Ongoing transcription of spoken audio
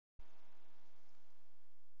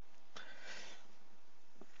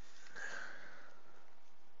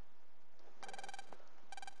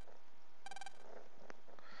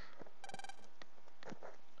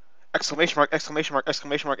Exclamation mark, exclamation mark,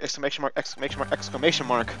 exclamation mark, exclamation mark, exclamation mark, exclamation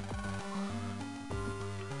mark.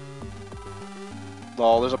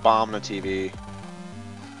 Lol, there's a bomb on the TV.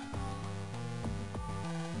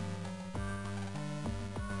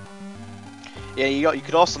 Yeah, you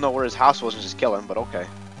could also know where his house was and just kill him, but okay.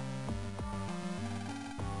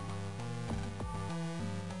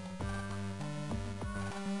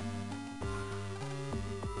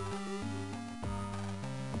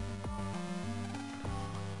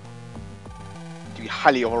 To be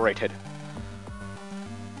highly overrated.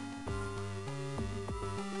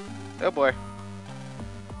 Oh boy.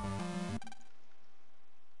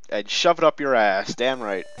 And shove it up your ass, damn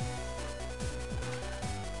right.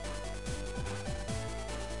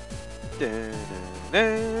 With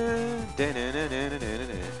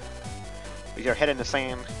your head in the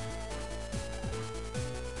sand.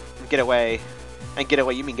 Get away. And get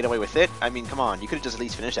away, you mean get away with it? I mean, come on, you could have just at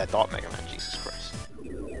least finished that thought, Mega Man, Jesus Christ.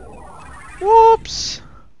 Whoops!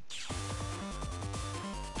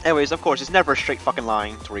 Anyways, of course, it's never a straight fucking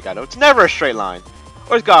line to Rigato. It's never a straight line.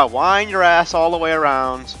 Always gotta wind your ass all the way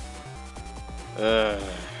around.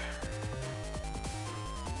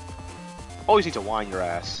 Always need to wind your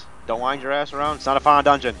ass. Don't wind your ass around. It's not a fun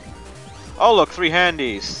dungeon. Oh look, 3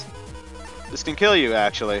 handies. This can kill you,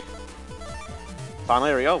 actually. Final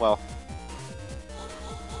area, oh well.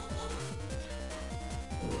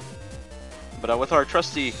 But with our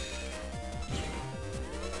trusty...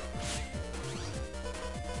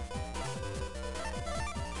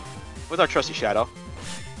 With our trusty Shadow.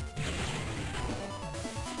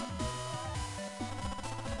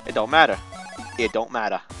 It don't matter. It don't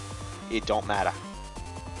matter. It don't matter.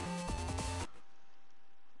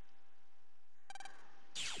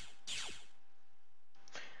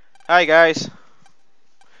 Hi guys.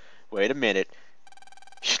 Wait a minute.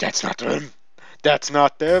 Shh, that's not them. That's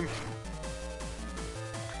not them.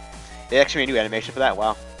 They actually made a new animation for that.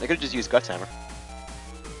 Wow. They could have just used Guts Hammer.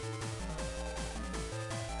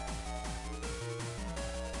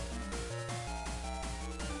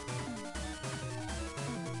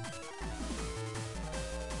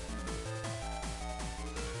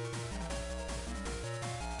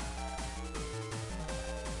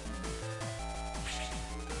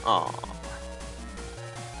 Aww.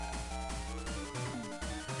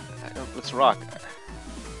 Let's rock.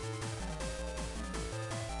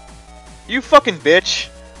 You fucking bitch!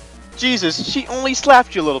 Jesus, she only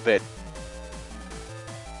slapped you a little bit.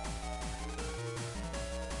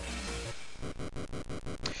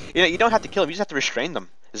 You know, you don't have to kill them, you just have to restrain them.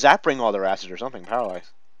 Zap bring all their asses or something, paralyze.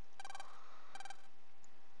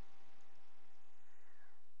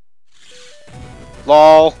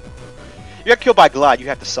 LOL. You got killed by Glad, you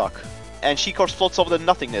have to suck. And she, of course, floats over the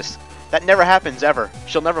nothingness. That never happens, ever.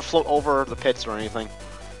 She'll never float over the pits or anything.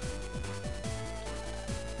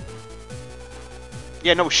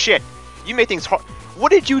 Yeah, no shit. You made things hard.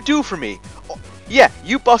 What did you do for me? Oh, yeah,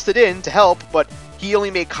 you busted in to help, but he only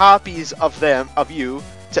made copies of you,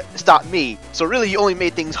 to stop me. So really, you only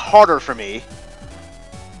made things harder for me.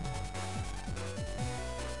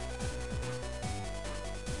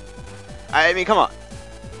 I mean, come on.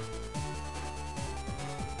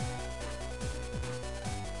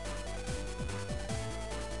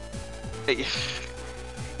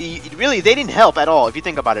 Really, they didn't help at all if you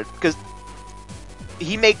think about it, because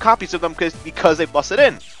he made copies of them because they busted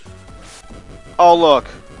in. Oh look!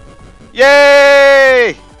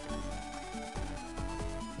 Yay!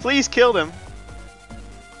 Please kill them.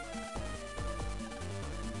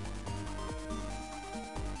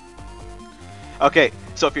 Okay,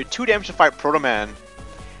 so if you're 2 damage to fight Proto Man,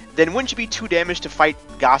 then wouldn't you be 2 damage to fight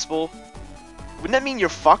Gospel? Wouldn't that mean you're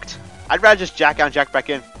fucked? I'd rather just jack out and jack back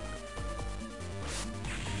in.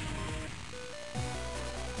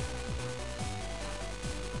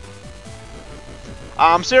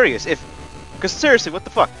 I'm serious. Because seriously, what the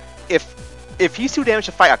fuck? If he's 2 damage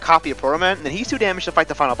to fight a copy of Proto Man, then he's 2 damage to fight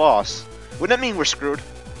the final boss. Wouldn't that mean we're screwed?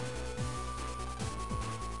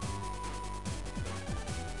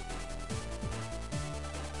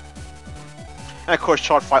 And of course,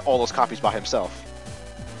 Chard fight all those copies by himself.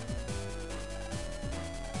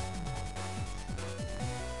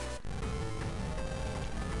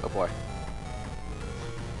 Oh boy.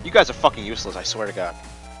 You guys are fucking useless, I swear to God.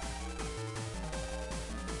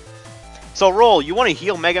 So, Roll, you want to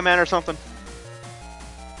heal Mega Man or something?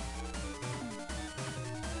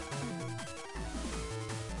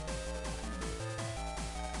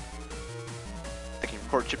 I can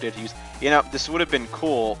record chip data to use. You know, this would have been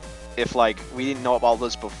cool if, like, we didn't know about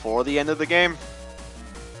this before the end of the game.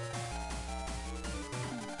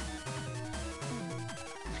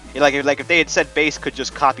 Like if they had said base could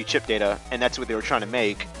just copy chip data, and that's what they were trying to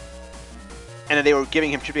make, and then they were giving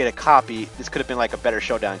him tribute a copy, this could have been like a better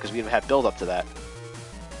showdown because we would have had build up to that.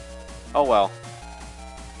 Oh well.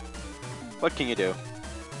 What can you do?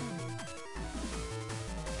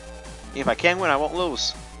 If I can win, I won't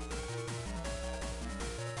lose.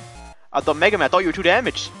 I thought Mega Man, I thought you were too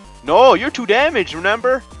damaged. No, you're too damaged,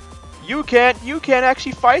 remember? You can't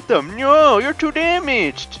actually fight them. No, you're too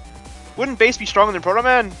damaged. Wouldn't base be stronger than Proto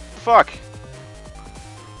Man? Fuck.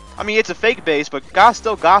 I mean, it's a fake base, but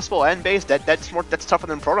still Gospel and base, that's tougher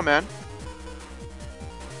than Proto Man.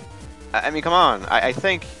 I mean, come on. I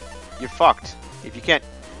think you're fucked if you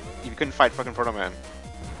couldn't fight fucking Proto Man.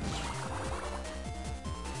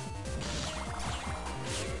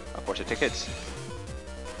 Of course, I take hits.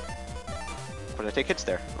 Of course, I take hits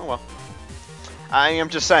there. Oh well. I am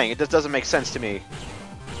just saying, it just doesn't make sense to me.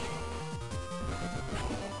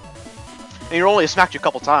 And you're only smacked you a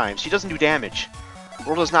couple times. She doesn't do damage.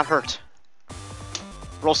 Roll does not hurt.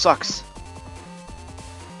 Roll sucks.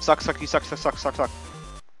 Suck. Suck.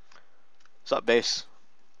 Sup, base?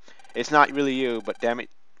 It's not really you, but damn it.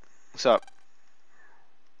 What's up?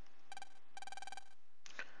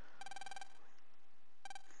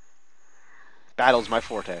 Battle's my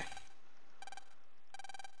forte.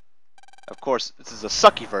 Of course, this is a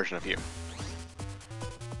sucky version of you.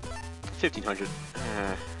 1500.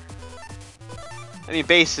 I mean,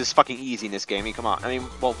 base is fucking easy in this game. I mean, come on. I mean,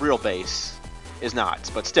 well, real base is not,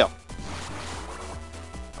 but still.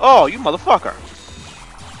 Oh, you motherfucker.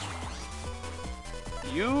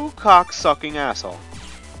 You cock-sucking asshole.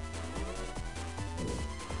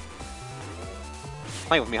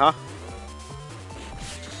 Playing with me, huh?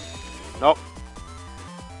 Nope.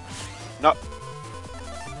 Nope.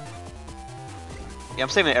 Yeah, I'm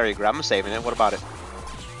saving the area grab. I'm saving it. What about it?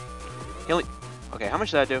 He only... Okay, how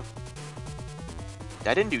much did that do?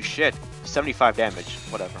 That didn't do shit. 75 damage.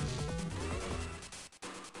 Whatever.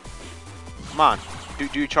 Come on. Do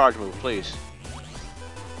your charge move, please.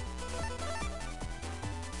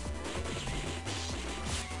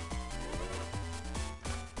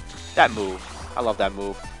 That move. I love that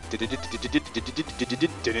move.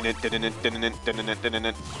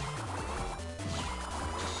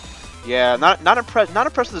 Yeah, not impressed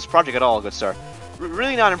with this project at all, good sir.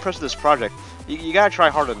 Really not impressed with this project. You gotta try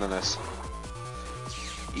harder than this.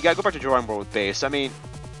 You gotta go back to drawing board with base. I mean,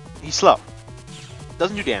 he's slow.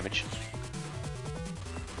 Doesn't do damage.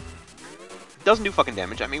 Doesn't do fucking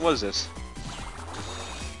damage. I mean, what is this?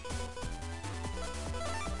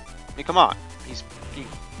 I mean, come on.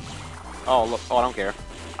 Oh, look. Oh, I don't care.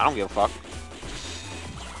 I don't give a fuck.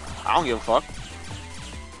 I don't give a fuck.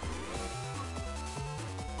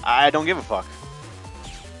 I don't give a fuck.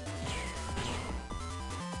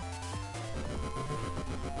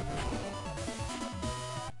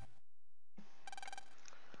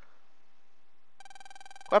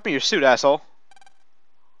 What happened to your suit, asshole?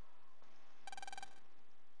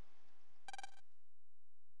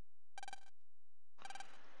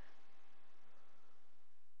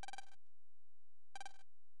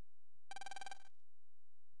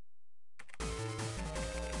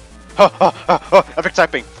 Epic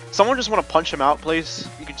typing. Someone just want to punch him out, please?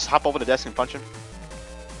 You can just hop over the desk and punch him.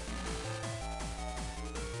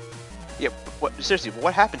 Yeah, seriously,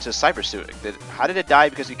 what happened to the cyber suit? How did it die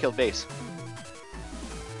because you killed base?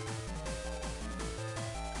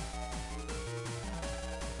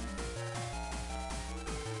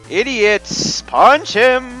 Idiots! Punch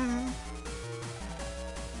him!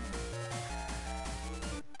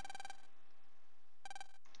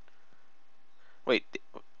 Wait,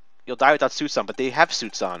 you'll die without suits on, but they have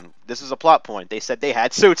suits on. This is a plot point. They said they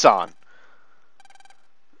had suits on.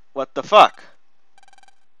 What the fuck?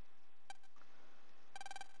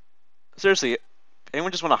 Seriously,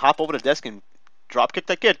 anyone just want to hop over the desk and drop kick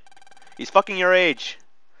that kid? He's fucking your age.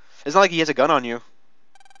 It's not like he has a gun on you.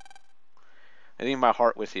 I leave my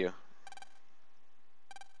heart with you.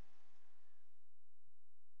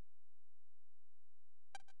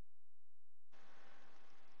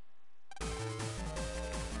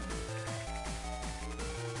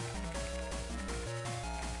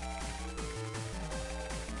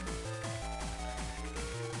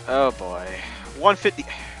 Oh boy. 150.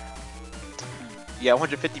 Yeah,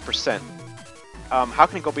 150%. How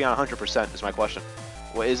can it go beyond 100% is my question.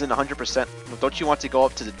 Well, isn't 100%? Don't you want to go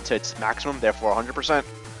up to its maximum, therefore 100%?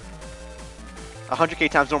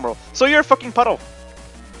 100k times normal. So you're a fucking puddle.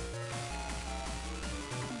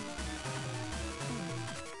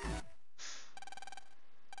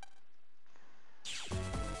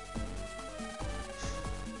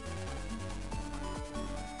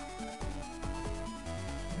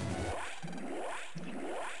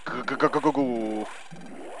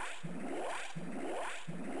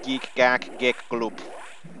 Geek, gack, gick, gloop.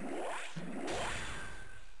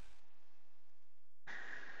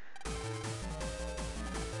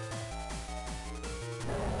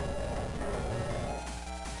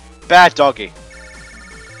 Bad doggy.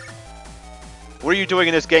 What are you doing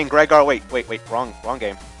in this game, Gregor? Wait, wrong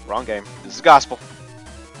game. Wrong game. This is Gospel.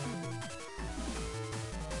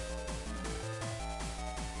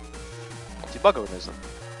 Debug organism.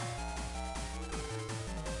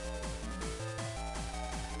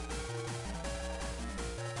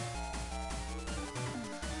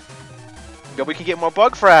 But we can get more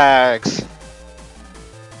bug frags.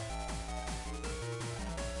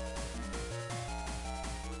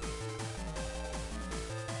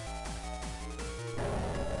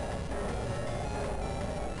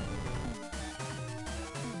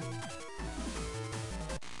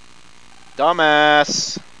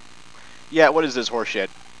 Dumbass. Yeah, what is this horseshit?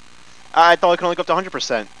 I thought it could only go up to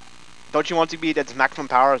 100%. Don't you want to be at its maximum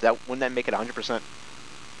power? Wouldn't that make it 100%?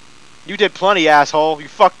 You did plenty, asshole. You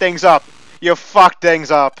fucked things up. You fucked things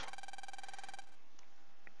up.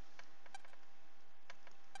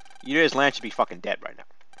 His land should be fucking dead right now.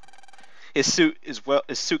 His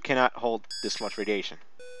suit cannot hold this much radiation.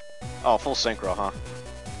 Oh, full synchro, huh?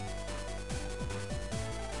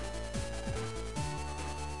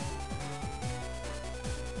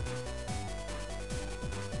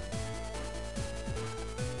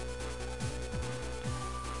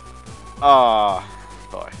 Ah,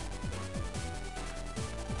 boy.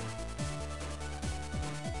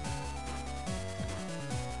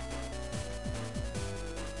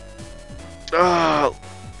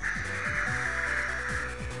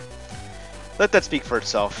 Let that speak for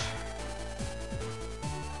itself.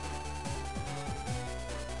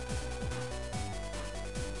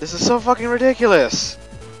 This is so fucking ridiculous.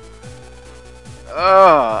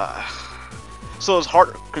 So his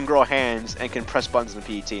heart can grow hands and can press buttons in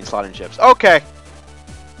the PET and slot in chips. Okay.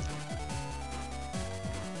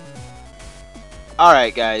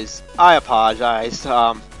 Alright, guys. I apologize.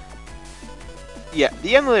 Yeah,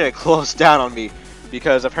 the emulator closed down on me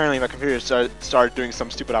because apparently my computer started doing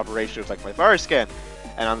some stupid operation with like my virus scan,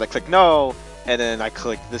 and I'm like, click no, and then I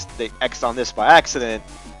clicked the X on this by accident,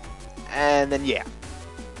 and then yeah.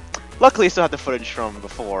 Luckily, I still have the footage from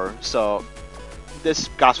before, so this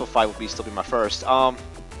Gospel fight will still be my first.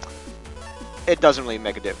 It doesn't really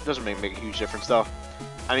make a huge difference though.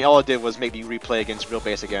 I mean, all it did was make me replay against real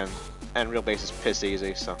base again, and real base is piss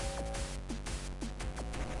easy, so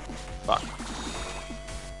fuck.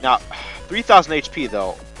 Now, 3,000 HP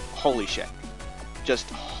though, holy shit. Just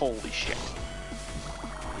holy shit.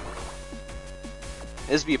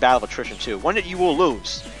 This would be a battle of attrition too. One that you will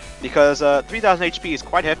lose, because 3,000 HP is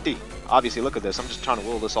quite hefty. Obviously, look at this. I'm just trying to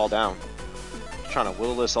whittle this all down.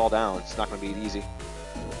 It's not going to be easy.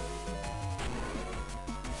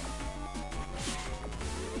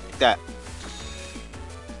 Like that.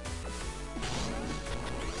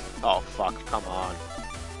 Oh fuck! Come on.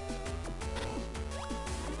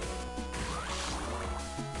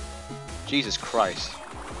 Jesus Christ.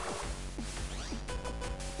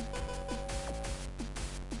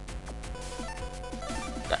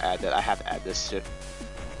 Gotta add that. I have to add this shit.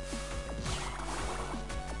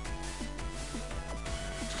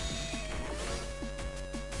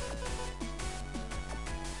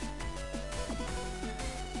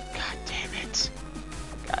 God damn it.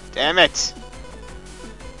 God damn it.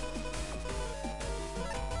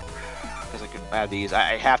 Because I could add these.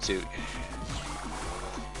 I have to.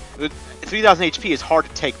 3,000 HP is hard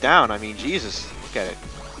to take down. I mean, Jesus, look at it.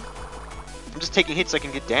 I'm just taking hits so I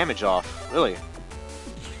can get damage off. Really.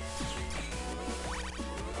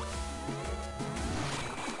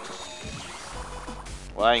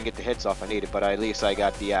 Well, I didn't get the hits off I needed, but at least I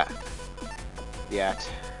got the act. I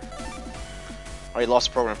already lost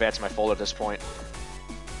the program advance in my folder at this point.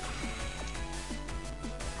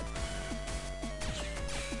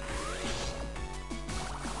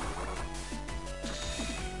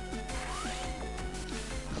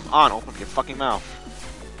 On, open your fucking mouth.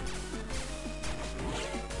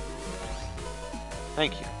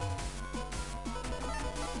 Thank you.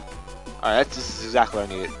 Alright, this is exactly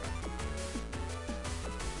what I needed.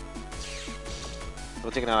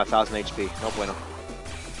 We'll take it down 1,000 HP. No bueno.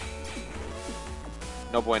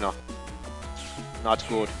 No bueno. Not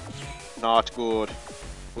good. Not good.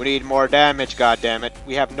 We need more damage, goddammit.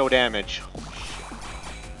 We have no damage.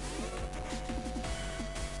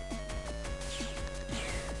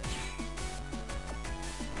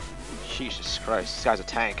 Jesus Christ, this guy's a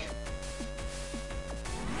tank.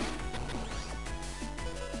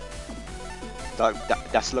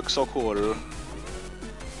 That looks so cool.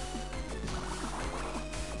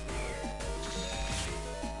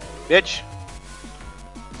 Bitch!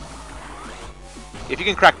 If you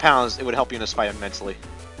can crack pounds, it would help you in this fight immensely.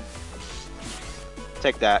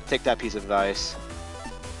 Take that. Take that piece of advice.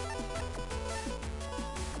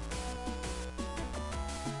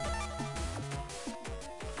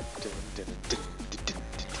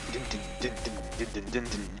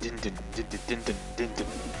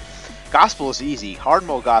 Gospel is easy. Hard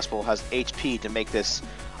mode Gospel has HP to make this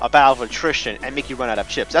a battle of attrition and make you run out of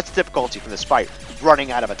chips. That's the difficulty from this fight,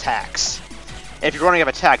 running out of attacks. If you're running out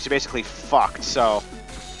of attacks, you're basically fucked, so...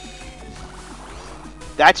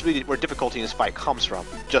 That's really where difficulty in this fight comes from.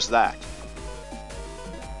 Just that.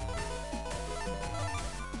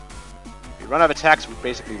 If you run out of attacks, we're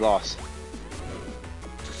basically lost.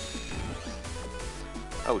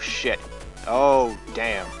 Oh shit. Oh,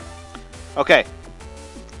 damn. Okay.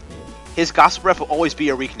 His Gospel Breath will always be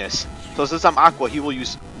your weakness. So since I'm Aqua, he'll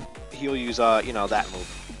use, you know, that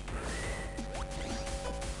move.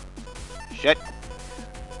 Shit.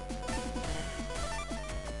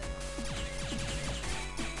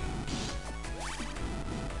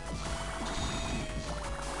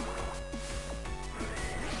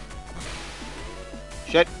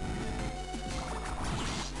 Shit.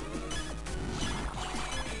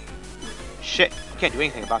 Shit. You can't do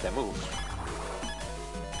anything about that move.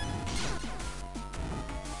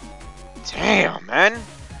 Damn, man.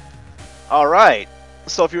 Alright.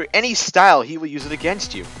 So if you're any style, he will use it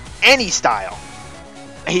against you. Any style.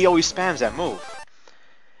 He always spams that move.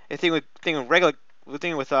 The thing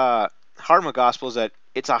with hard mode Gospel is that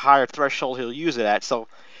it's a higher threshold he'll use it at, so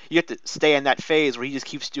you have to stay in that phase where he just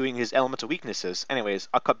keeps doing his elemental weaknesses. Anyways,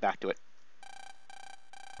 I'll cut back to it.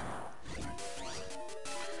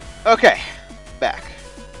 Okay, back.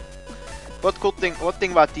 One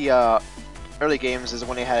thing about the early games is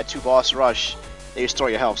when they had a 2-boss rush, they restore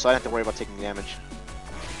your health, so I didn't have to worry about taking damage.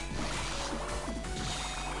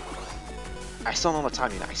 I still don't know the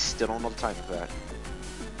timing. I still don't know the timing for that.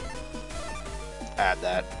 Add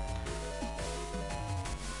that.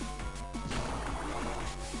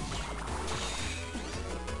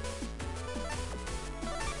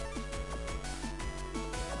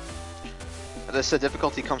 As I said,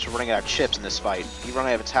 difficulty comes from running out of chips in this fight. If you run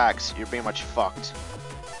out of attacks, you're pretty much fucked.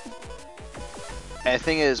 And the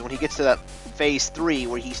thing is, when he gets to that phase 3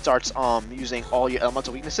 where he starts using all your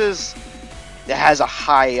elemental weaknesses, it has a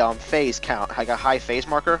high phase count, like a high phase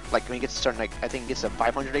marker. Like when he gets to certain, like I think he gets to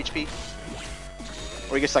 500 HP,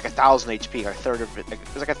 or he gets like 1,000 HP, or a third of it.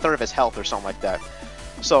 It's like a third of his health or something like that.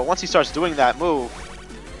 So once he starts doing that move,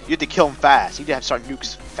 you have to kill him fast. You have to start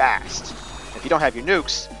nukes fast. If you don't have your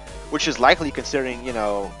nukes, which is likely considering, you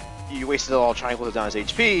know, you wasted all trying to whittle down his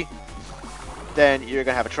HP, then you're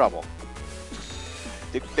gonna have a trouble.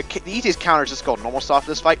 The easiest counter is just go normal style for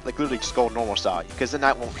this fight, like literally just go normal style, because then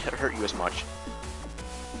that won't hurt you as much.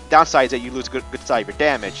 Downside is that you lose a good side of your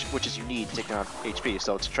damage, which is you need to take down HP,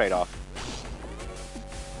 so it's a trade-off.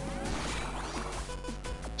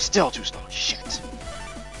 Still too slow, shit.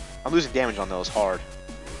 I'm losing damage on those hard.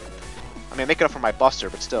 I mean, I make it up for my buster,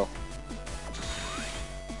 but still.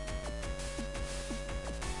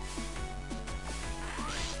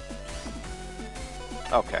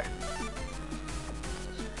 Okay.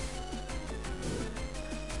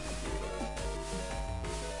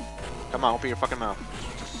 Come on, open your fucking mouth.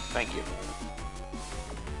 Thank you.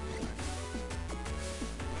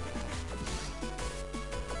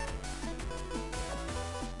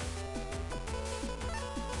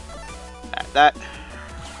 That.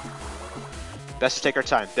 Best to take our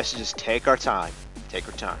time. Best to just take our time. Take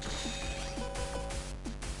our time.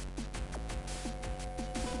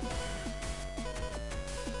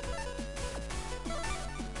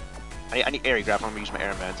 I need area grab. I'm gonna use my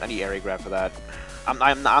air meds. I need area grab for that.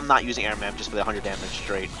 I'm not using air med just for the 100 damage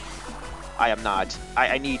straight. I am not.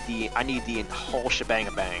 I need the whole shebang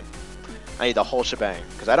a bang. I need the whole shebang,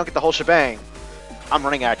 because I don't get the whole shebang, I'm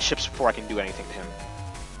running out of chips before I can do anything to him.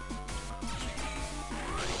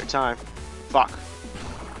 Good time. Fuck.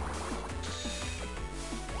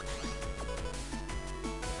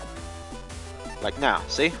 Like now,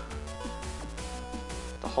 see?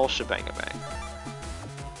 The whole shebang a bang.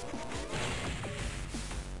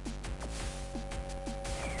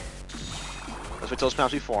 Let's wait till those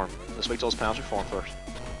pounds reform. Let's wait till those pounds reform first.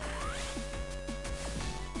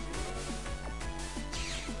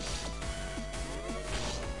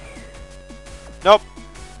 Nope.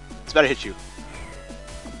 It's about to hit you.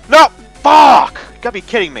 Nope! Fuck! You gotta be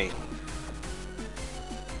kidding me.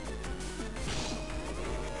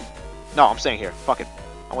 No, I'm staying here. Fuck it.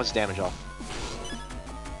 I want this damage off.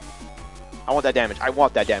 I want that damage. I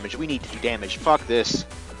want that damage. We need to do damage. Fuck this.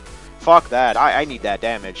 Fuck that. I need that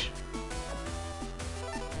damage.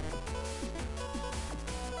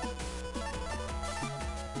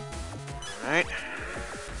 Alright.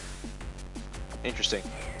 Interesting.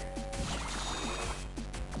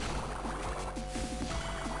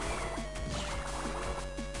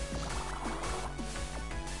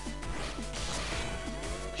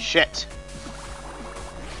 Shit.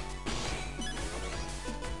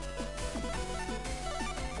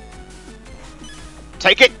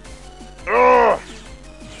 Take it! Ugh.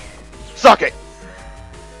 Suck it!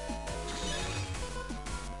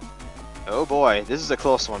 Oh boy, this is a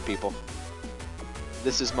close one, people.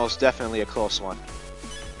 This is most definitely a close one.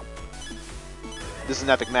 This is an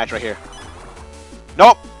epic match right here.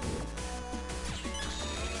 Nope!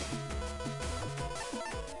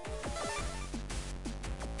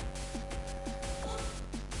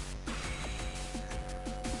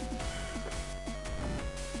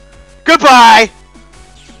 Goodbye!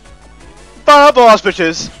 Final boss,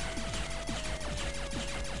 bitches!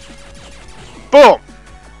 Boom!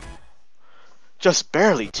 Just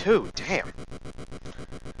barely, too. Damn.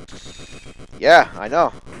 Yeah, I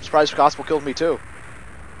know. I'm surprised Gospel killed me, too.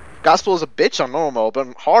 Gospel is a bitch on normal mode, but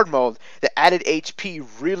on hard mode, the added HP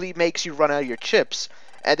really makes you run out of your chips.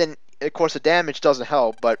 And then, of course, the damage doesn't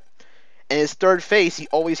help, but in his third phase, he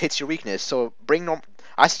always hits your weakness. So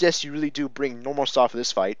I suggest you really do bring normal style for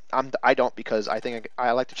this fight. I don't, because I think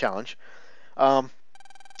I like the challenge.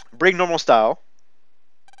 Bring normal style.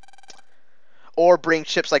 Or bring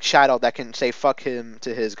chips like Shadow that can say fuck him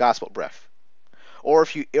to his Gospel breath. Or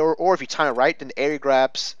if you time it right, then air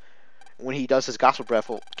grabs when he does his Gospel breath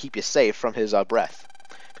will keep you safe from his breath,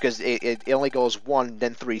 because it only goes 1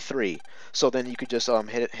 then 3 3. So then you could just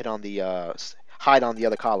hit on the hide on the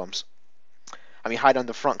other columns. I mean hide on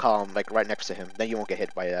the front column like right next to him. Then you won't get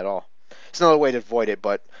hit by it at all. It's another way to avoid it,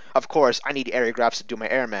 but of course I need area grabs to do my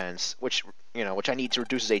airmans, which I need to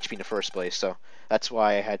reduce his HP in the first place. So that's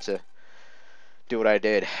why I had to do what I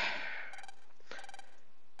did.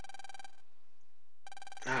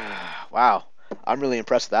 Wow, I'm really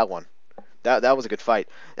impressed with that one. That was a good fight.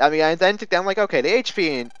 I mean, I then I'm like, okay, the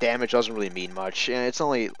HP and damage doesn't really mean much, and it's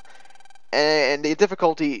only and the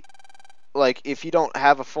difficulty, like if you don't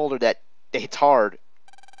have a folder that hits hard,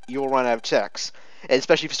 you'll run out of checks, and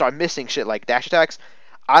especially if you start missing shit like dash attacks.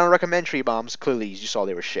 I don't recommend tree bombs. Clearly, you saw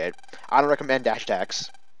they were shit. I don't recommend dash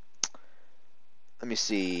attacks. Let me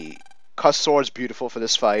see. Cuss swords beautiful for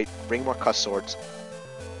this fight. Bring more cuss swords.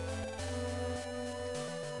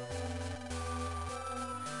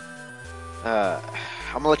 I'm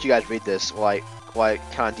gonna let you guys read this while I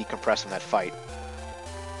kind of decompress from that fight.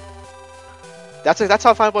 That's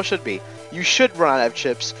how Final Boss should be. You should run out of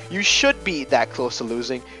chips. You should be that close to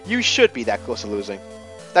losing. You should be that close to losing.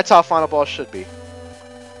 That's how Final Boss should be.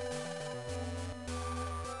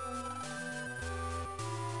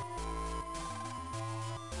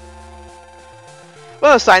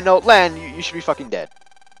 Well, on a side note, Lan, you should be fucking dead.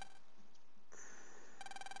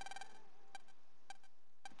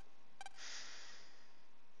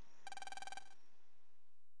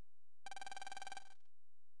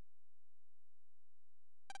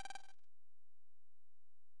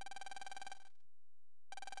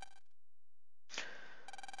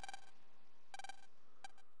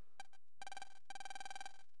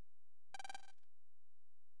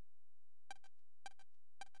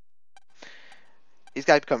 These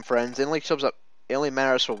guys become friends. It only shows up. It only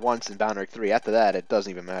matters for once in Boundary 3. After that, it doesn't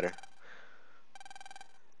even matter.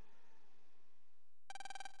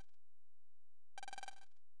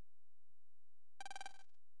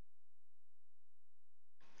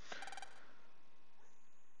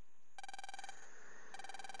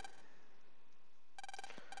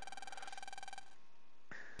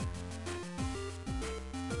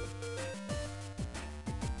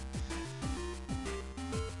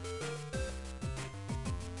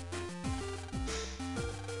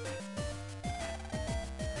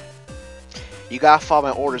 You gotta follow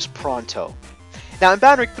my orders pronto. Now in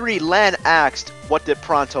Boundary 3, Lan asked, what did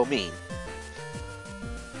pronto mean?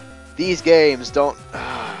 These games don't...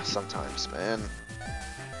 sometimes, man.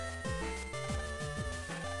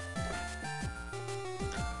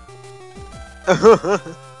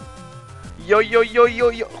 Yo, yo, yo, yo,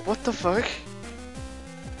 yo. What the fuck?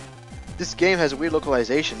 This game has weird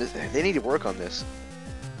localization. They need to work on this.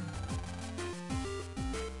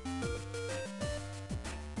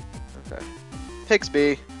 Okay.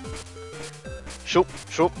 Pixby. Shoop,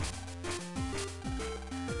 shoop.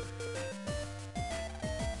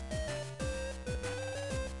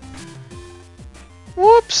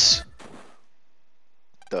 Whoops.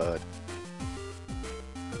 Dud.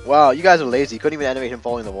 Wow, you guys are lazy. Couldn't even animate him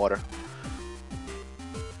falling in the water.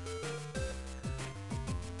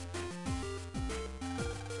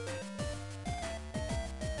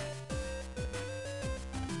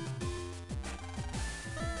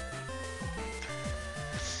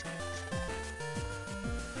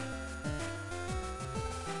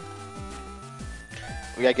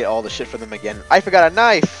 We gotta get all the shit from them again. I forgot a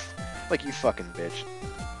knife! Like, you fucking bitch.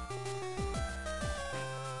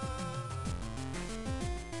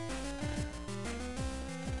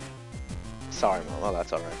 Sorry, Mom. Oh,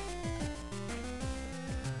 that's alright.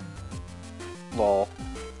 Lol.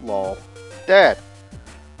 Lol. Dad!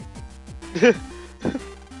 Don't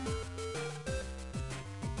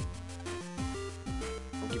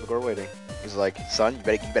keep a girl waiting. He's like, son, you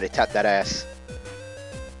better tap that ass.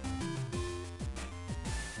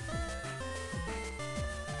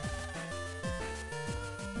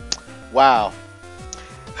 Wow.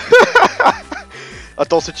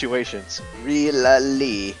 Adult situations.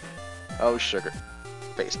 Really? Oh, sugar.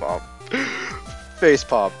 Face palm. Face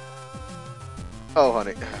palm. Oh,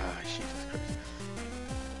 honey. Jesus Christ.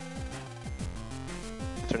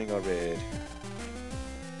 Turning all red.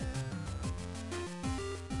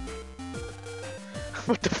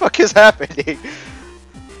 What the fuck is happening?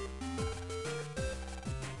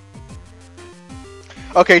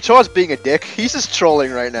 Okay, Cho's being a dick. He's just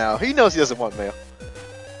trolling right now. He knows he doesn't want mail.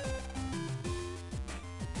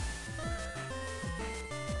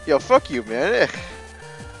 Yo, fuck you, man. Ugh.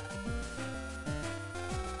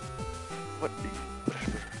 What?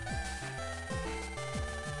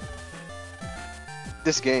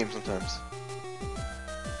 This game sometimes.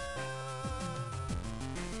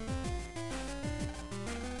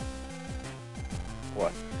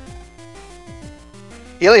 What?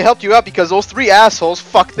 He only helped you out because those three assholes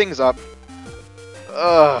fucked things up.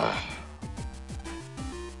 Ugh.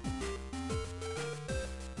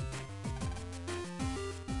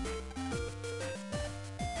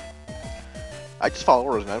 I just follow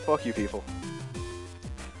orders, man. Fuck you people.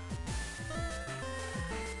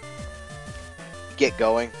 Get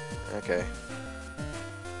going. Okay.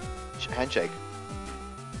 Handshake.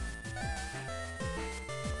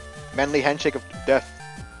 Manly handshake of death.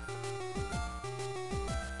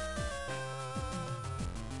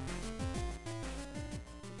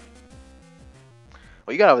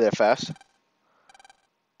 Well, you got over there fast.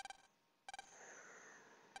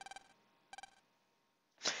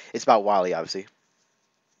 It's about Wily, obviously.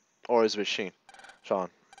 Or is it Sheen? Sean.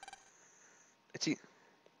 It's he.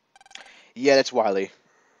 Yeah, that's Wily.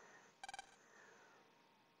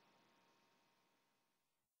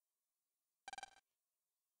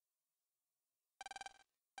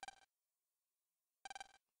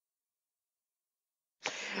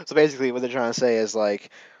 So basically, what they're trying to say is like,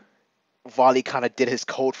 Wally kind of did his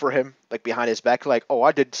code for him, like behind his back, like, oh,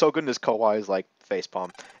 I did so good in this code while he was like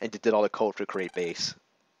facepalm, and did all the code to create base.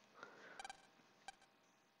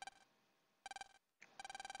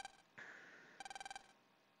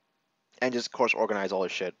 And just, of course, organize all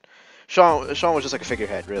his shit. Sean was just like a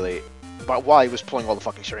figurehead, really. But Wally was pulling all the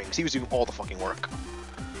fucking strings. He was doing all the fucking work.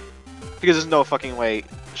 Because there's no fucking way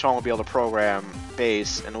Sean would be able to program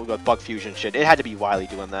base and we got bug fusion shit. It had to be Wily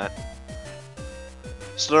doing that.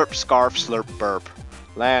 Slurp, scarf, slurp, burp.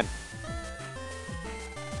 Land.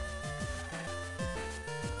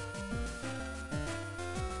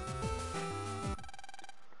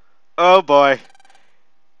 Oh boy.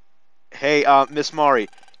 Hey, Miss Mari.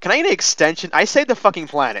 Can I get an extension? I saved the fucking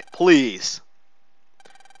planet, please.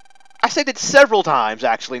 I saved it several times,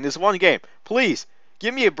 actually, in this one game. Please,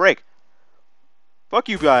 give me a break. Fuck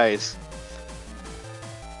you guys.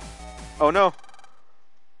 Oh no.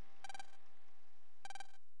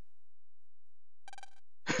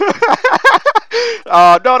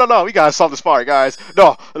 No, we gotta solve this part, guys.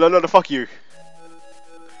 No, fuck you.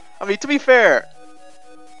 I mean, to be fair,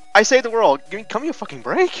 I saved the world. Come me a fucking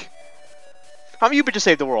break. How many of you bitches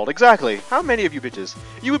saved the world? Exactly. How many of you bitches?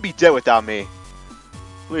 You would be dead without me.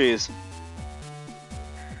 Please.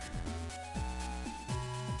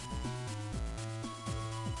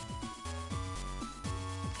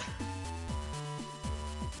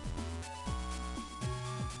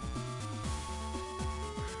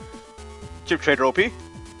 Chip Trader OP. I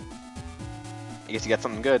guess you got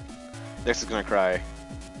something good. Next is gonna cry.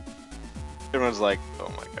 Everyone's like,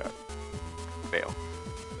 oh my god. Fail.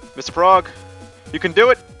 Mr. Frog, you can do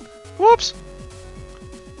it. Whoops.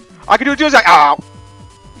 I can do it too. Like, ow.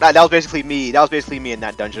 That was basically me. That was basically me in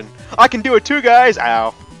that dungeon. I can do it too, guys.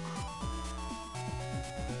 Ow.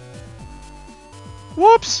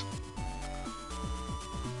 Whoops.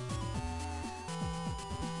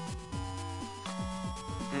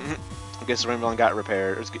 I guess the Rainbow got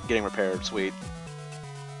repaired. It's getting repaired. Sweet.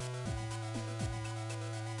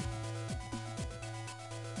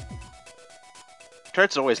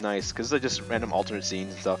 Charts are always nice because they're just random alternate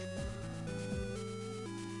scenes and stuff.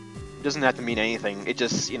 It doesn't have to mean anything. It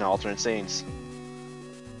just, you know, alternate scenes.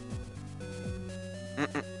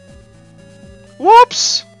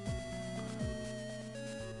 Whoops!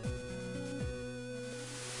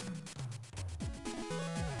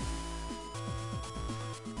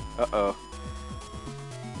 Uh-oh.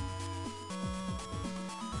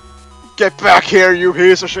 Get back here, you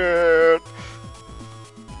piece of shit!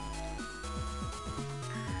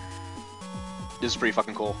 This is pretty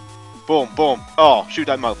fucking cool. Boom, boom. Oh, shoot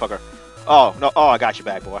that motherfucker. Oh, no. Oh, I got you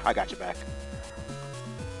back, boy. I got you back.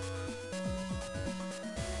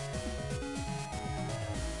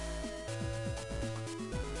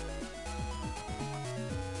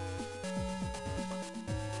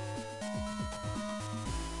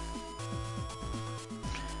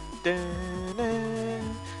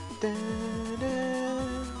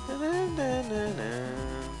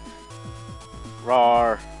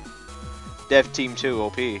 Rawr. Dev Team 2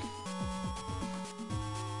 OP.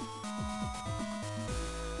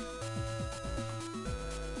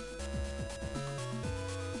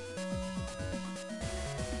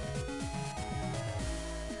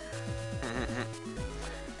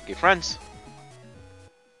 Get friends.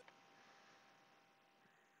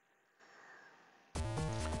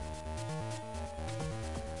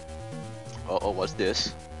 Uh-oh, what's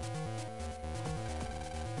this?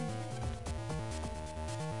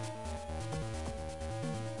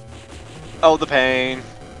 Oh, the pain.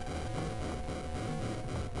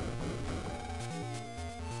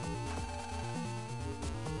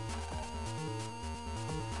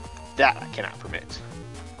 That I cannot permit.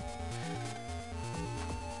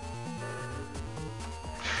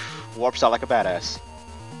 Warps out like a badass.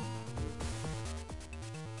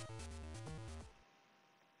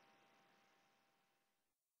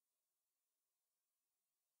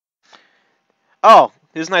 Oh,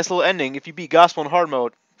 here's a nice little ending. If you beat Gospel in hard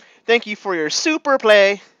mode, thank you for your super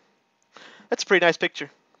play. That's a pretty nice picture.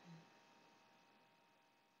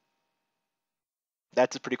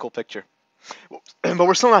 That's a pretty cool picture. But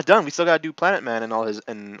we're still not done. We still gotta do Planet Man and all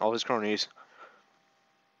his cronies.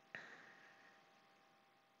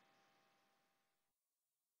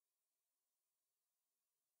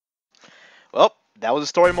 Well, that was the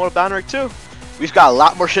story mode of Boundary 2. We've got a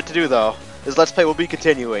lot more shit to do though. This Let's Play will be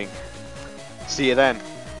continuing. See you then.